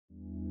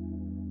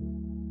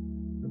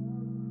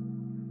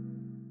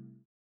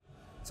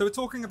So we're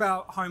talking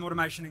about home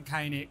automation in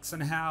KNX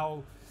and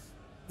how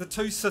the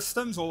two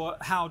systems, or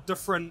how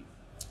different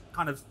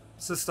kind of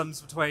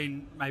systems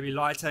between maybe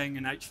lighting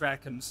and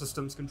HVAC and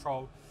systems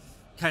control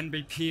can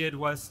be paired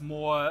with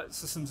more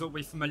systems that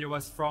we're familiar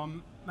with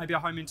from maybe a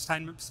home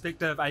entertainment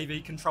perspective,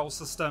 AV control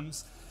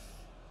systems,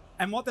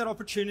 and what that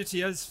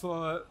opportunity is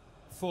for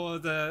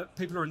the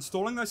people who are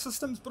installing those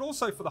systems, but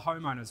also for the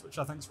homeowners, which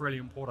I think is really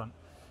important.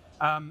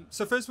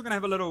 So first we're going to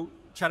have a little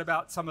chat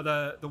about some of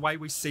the way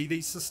we see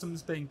these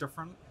systems being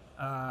different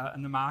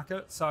in the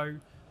market. So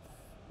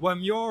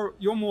Wim,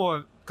 you're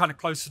more kind of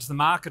closer to the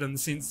market in the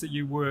sense that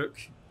you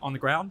work on the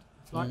ground,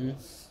 if you like. Mm-hmm.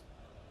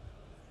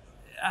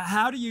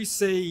 How do you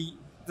see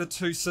the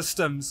two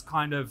systems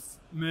kind of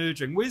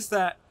merging? Where's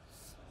that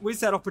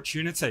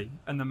opportunity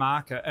in the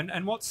market?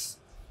 And what's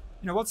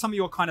some of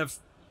your kind of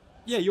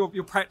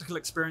your practical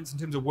experience in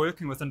terms of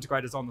working with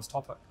integrators on this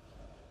topic?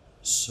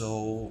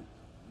 So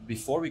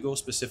before we go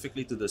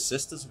specifically to the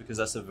systems, because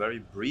that's a very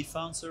brief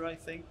answer, I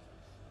think,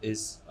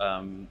 is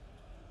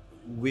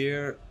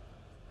we're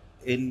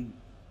in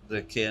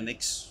the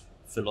KNX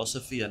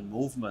philosophy and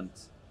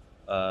movement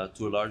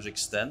to a large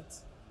extent,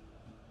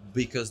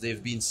 because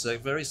they've been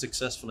very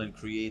successful in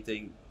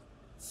creating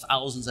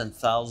thousands and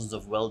thousands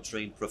of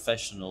well-trained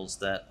professionals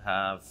that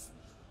have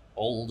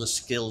all the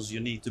skills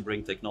you need to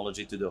bring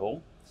technology to the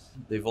home.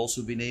 They've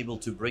also been able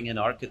to bring in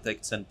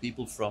architects and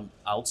people from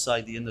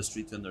outside the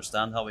industry to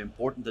understand how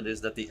important it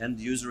is that the end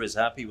user is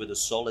happy with a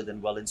solid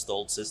and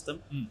well-installed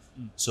system.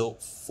 Mm-hmm. So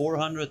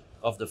 400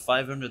 of the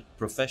 500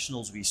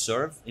 professionals we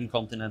serve in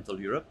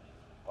continental Europe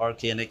are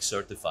KNX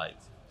certified.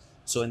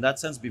 So in that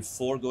sense,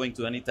 before going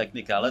to any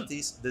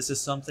technicalities, this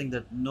is something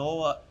that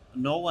no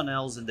one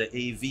else in the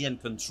AV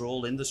and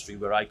control industry,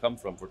 where I come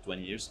from for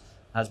 20 years,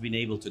 has been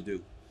able to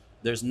do.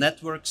 There's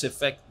network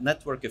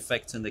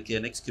effects in the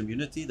KNX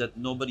community that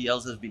nobody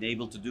else has been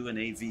able to do in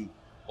AV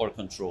or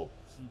control.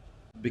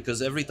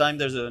 Because every time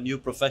there's a new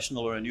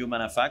professional or a new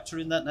manufacturer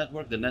in that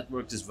network, the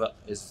network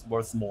is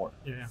worth more.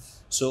 Yeah.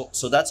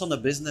 So that's on the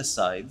business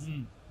side.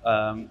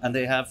 And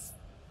they have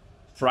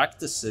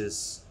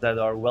practices that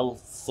are well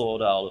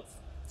thought out.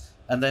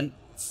 And then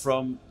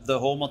from the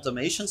home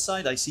automation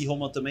side, I see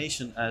home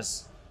automation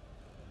as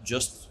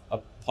just a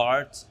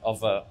part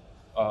of a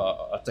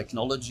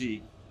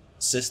technology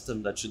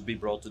system that should be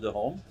brought to the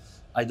home.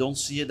 I don't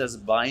see it as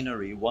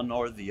binary, one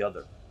or the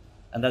other.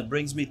 And that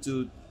brings me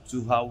to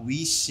how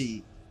we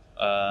see,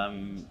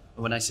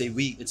 when I say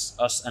we, it's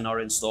us and our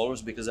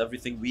installers, because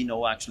everything we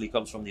know actually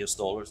comes from the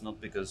installers,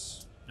 not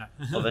because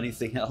of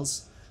anything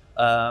else.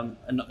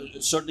 And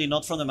certainly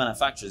not from the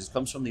manufacturers, it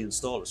comes from the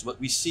installers.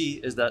 What we see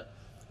is that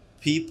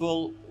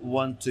people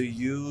want to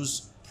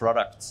use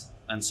products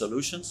and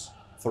solutions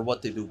for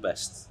what they do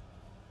best.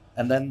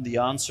 And then the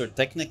answer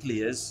technically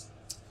is,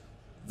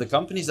 the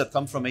companies that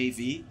come from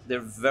AV, they're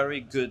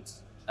very good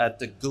at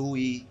the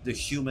GUI, the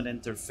human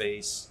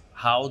interface.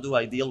 How do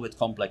I deal with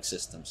complex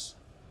systems?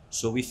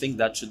 So we think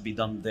that should be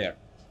done there.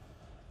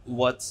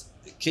 What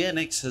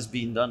KNX has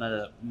been done at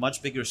a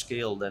much bigger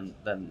scale than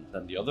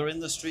the other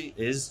industry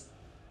is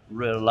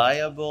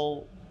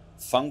reliable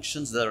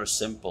functions that are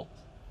simple.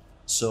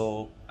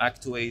 So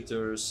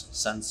actuators,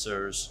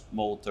 sensors,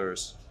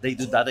 motors, they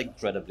do that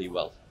incredibly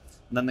well.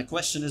 And then the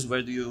question is,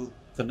 where do you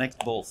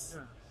connect both?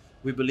 Yeah.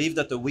 We believe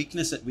that the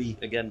weakness that the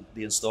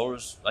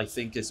installers, I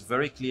think, is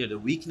very clear. The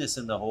weakness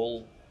in the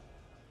whole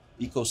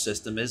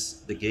ecosystem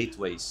is the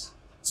gateways.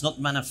 It's not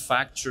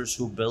manufacturers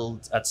who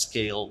build at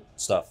scale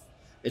stuff.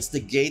 It's the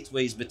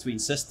gateways between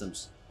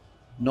systems.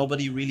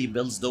 Nobody really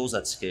builds those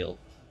at scale.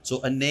 So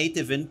a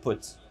native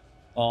input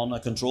on a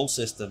control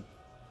system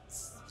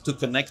to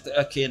connect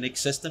a KNX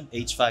system,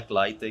 HVAC,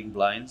 lighting,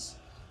 blinds,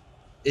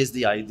 is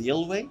the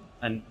ideal way,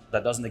 and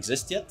that doesn't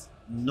exist yet.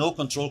 No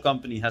control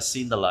company has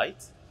seen the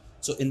light.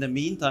 So in the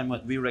meantime,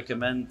 what we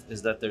recommend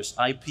is that there's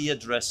IP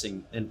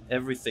addressing in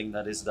everything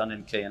that is done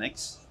in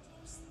KNX.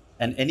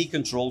 And any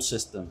control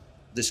system,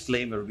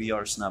 disclaimer, we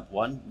are Snap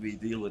 1, we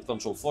deal with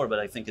Control 4, but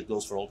I think it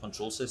goes for all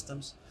control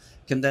systems,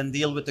 can then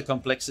deal with the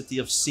complexity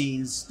of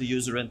scenes, the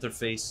user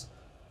interface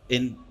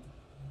in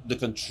the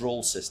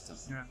control system.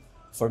 Yeah.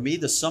 For me,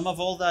 the sum of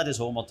all that is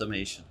home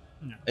automation.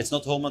 Yeah. It's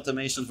not home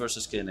automation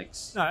versus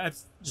KNX. No,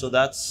 so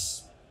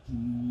that's,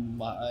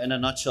 in a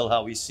nutshell,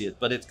 how we see it.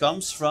 But it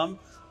comes from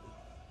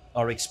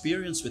our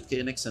experience with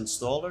KNX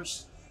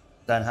installers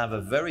that have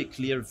a very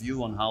clear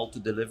view on how to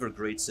deliver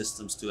great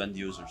systems to end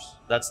users.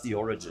 That's the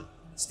origin.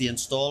 It's the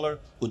installer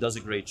who does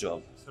a great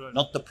job, absolutely,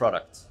 not the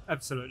product.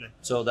 Absolutely.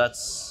 So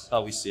that's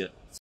how we see it.